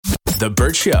The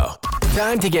Burt Show.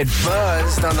 Time to get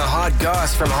buzzed on the hot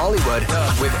goss from Hollywood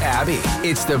with Abby.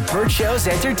 It's The Burt Show's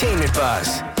entertainment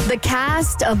buzz. The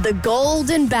cast of The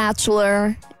Golden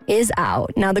Bachelor is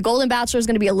out. Now, The Golden Bachelor is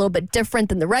going to be a little bit different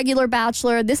than the regular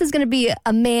Bachelor. This is going to be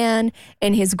a man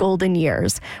in his golden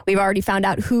years. We've already found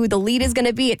out who the lead is going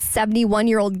to be. It's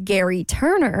 71-year-old Gary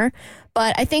Turner.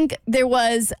 But I think there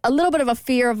was a little bit of a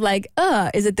fear of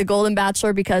is it The Golden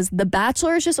Bachelor because The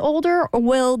Bachelor is just older, or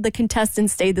will the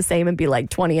contestants stay the same and be like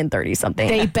 20 and 30 something?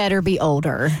 They better be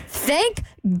older. Thank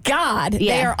God.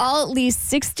 Yeah. They are all at least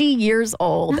 60 years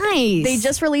old. Nice. They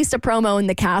just released a promo in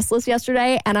the cast list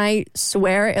yesterday, and I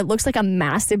swear it looks like a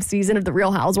massive season of The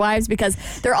Real Housewives because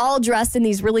they're all dressed in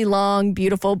these really long,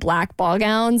 beautiful black ball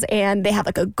gowns, and they have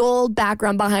like a gold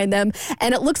background behind them,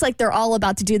 and it looks like they're all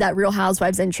about to do that Real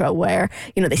Housewives intro where,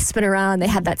 they spin around, they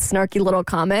have that snarky little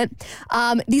comment.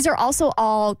 These are also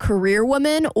all career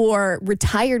women or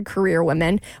retired career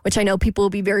women, which I know people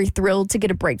will be very thrilled to get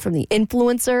a break from the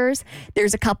influencers.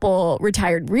 There's a couple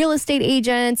retired real estate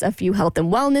agents, a few health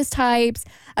and wellness types,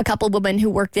 a couple of women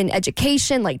who worked in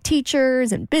education like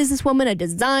teachers and businesswomen, a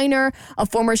designer, a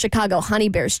former Chicago Honey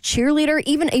Bears cheerleader,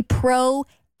 even a pro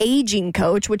aging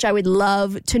coach, which I would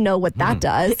love to know what that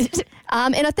does,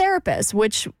 and a therapist,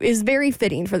 which is very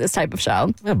fitting for this type of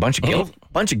show. Yeah, a bunch of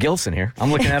gilfs in here.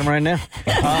 I'm looking at them right now.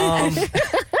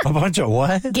 A bunch of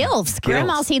what? Gilfs.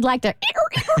 Grandma's he'd like to...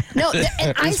 No,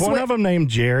 and I Is one swear... of them named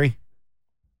Jerry?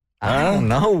 I don't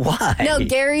know why. No,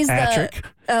 Gary's Patrick.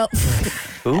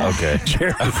 Ooh. Okay.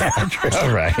 Jerry Patrick.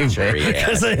 All right. Jerry.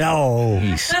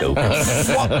 He's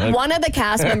stupid. One of the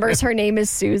cast members, her name is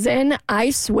Susan.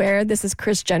 I swear this is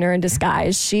Kris Jenner in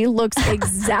disguise. She looks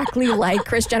exactly like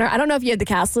Kris Jenner. I don't know if you have the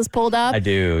cast list pulled up. I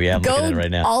do. Yeah, I'm looking at it right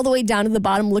now. All the way down to the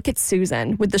bottom. Look at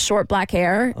Susan with the short black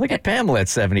hair. Look at Pamela at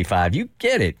 75. You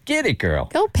get it. Get it, girl.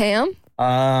 Go, Pam.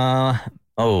 No.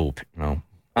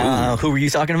 Who were you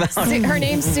talking about? Her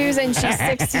name's Susan. She's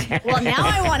 60. Well, now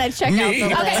I want to check out the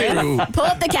list. Okay, pull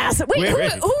up the cast. Wait, who are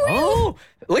you? Oh,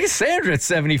 look at Sandra at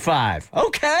 75.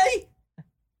 Okay.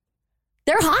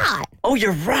 They're hot. Oh,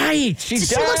 you're right. She does.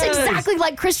 She looks exactly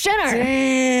like Kris Jenner.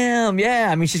 Damn. Yeah.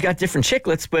 I mean, she's got different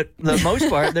chiclets, but for the most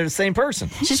part, they're the same person.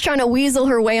 She's trying to weasel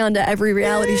her way onto every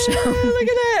reality show. Look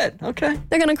at that. Okay.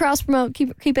 They're going to cross-promote,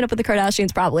 keeping up with the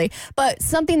Kardashians probably. But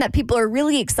something that people are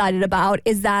really excited about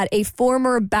is that a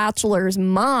former Bachelor's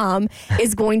mom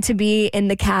is going to be in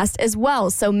the cast as well.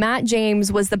 So Matt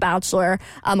James was the Bachelor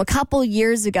a couple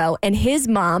years ago, and his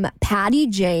mom, Patty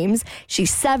James,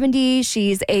 she's 70.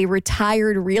 She's a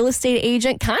retired real estate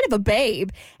agent, kind of a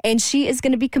babe, and she is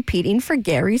going to be competing for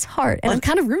Gary's heart. And I'm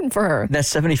kind of rooting for her. That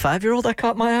 75-year-old that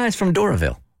caught my eyes from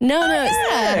Doraville. No.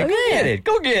 Yeah,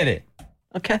 go get it.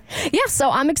 Okay. Yeah, so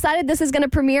I'm excited. This is going to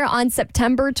premiere on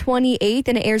September 28th,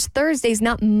 and it airs Thursdays,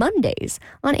 not Mondays,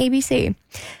 on ABC.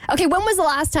 Okay, when was the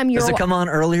last time you Does it come on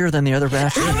earlier than the other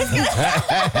Bachelor?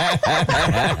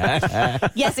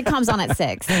 Yes, it comes on at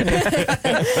 6.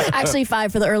 Actually,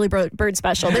 5 for the early bird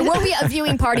special. There will be a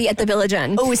viewing party at the Village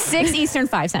Inn. Oh, 6 Eastern,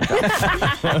 5 Central.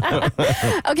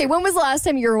 Okay, when was the last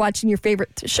time you were watching your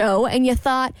favorite show and you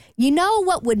thought, you know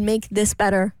what would make this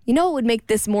better? You know what would make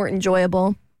this more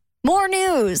enjoyable? More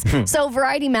news. So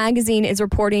Variety Magazine is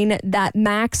reporting that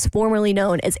Max, formerly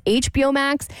known as HBO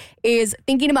Max, is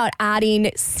thinking about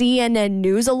adding CNN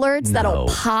news alerts that'll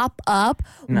pop up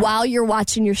while you're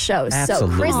watching your show.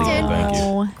 Absolutely.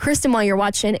 So Kristen, while you're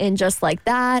watching and just like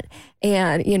that,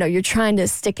 and, you're trying to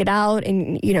stick it out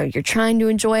and, you're trying to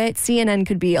enjoy it, CNN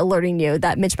could be alerting you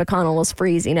that Mitch McConnell is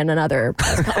freezing in another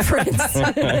press conference.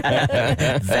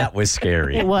 That was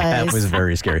scary. It was. That was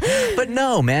very scary. But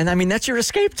no, man, I mean, that's your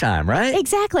escape time, right?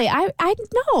 Exactly. I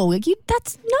know.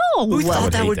 That's no. Who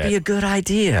thought that would be a good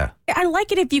idea? I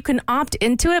like it if you can opt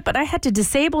into it, but I had to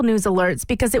disable news alerts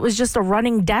because it was just a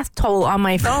running death toll on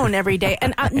my phone every day.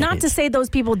 And not to say those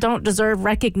people don't deserve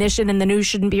recognition and the news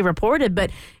shouldn't be reported, but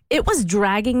it was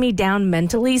dragging me down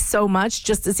mentally so much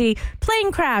just to see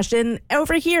plane crashed and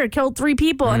over here killed 3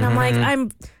 people. And I'm like, I'm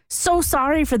so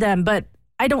sorry for them, but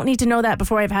I don't need to know that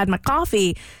before I've had my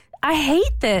coffee. I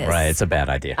hate this. Right, it's a bad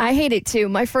idea. I hate it too.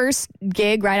 My first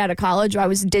gig right out of college, I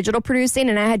was digital producing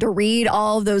and I had to read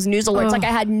all of those news alerts. Like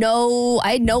I had no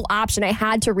option. I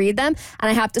had to read them. And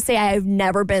I have to say I have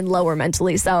never been lower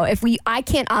mentally. So if I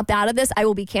can't opt out of this, I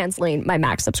will be canceling my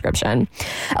Max subscription.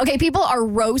 Okay, people are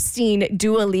roasting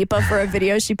Dua Lipa for a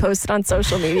video she posted on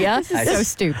social media. So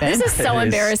stupid. This is so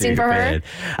embarrassing for her.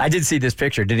 I did see this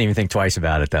picture. Didn't even think twice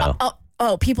about it though.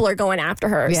 oh, people are going after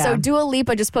her. Yeah. So Dua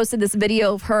Lipa just posted this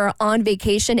video of her on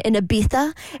vacation in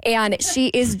Ibiza, and she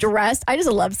is dressed. I just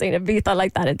love saying Ibiza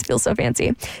like that. It feels so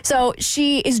fancy. So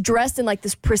she is dressed in like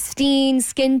this pristine,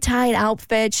 skin-tight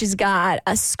outfit. She's got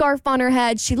a scarf on her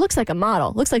head. She looks like a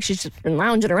model. Looks like she's just been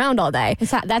lounging around all day.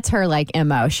 That's her like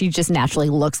MO. She just naturally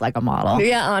looks like a model.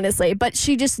 Yeah, honestly. But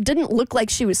she just didn't look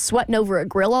like she was sweating over a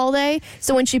grill all day.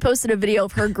 So when she posted a video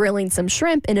of her grilling some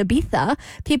shrimp in Ibiza,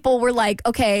 people were like,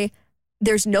 okay,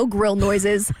 there's no grill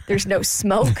noises. There's no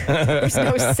smoke. There's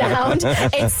no sound.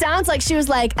 It sounds like she was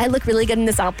like, I look really good in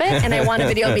this outfit, and I want a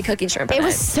video of me cooking shrimp. It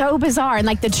was so bizarre. And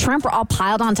like the shrimp were all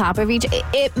piled on top of each.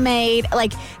 It made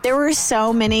like there were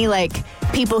so many like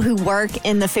people who work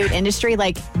in the food industry.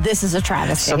 Like this is a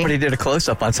travesty. Somebody did a close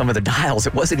up on some of the dials.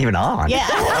 It wasn't even on. Yeah.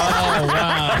 Oh,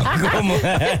 wow.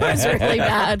 It was really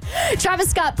bad. Travis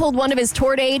Scott pulled one of his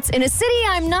tour dates in a city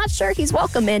I'm not sure he's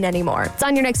welcome in anymore. It's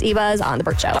on your next Eva's on The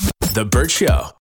Burt Show. The Burt Show.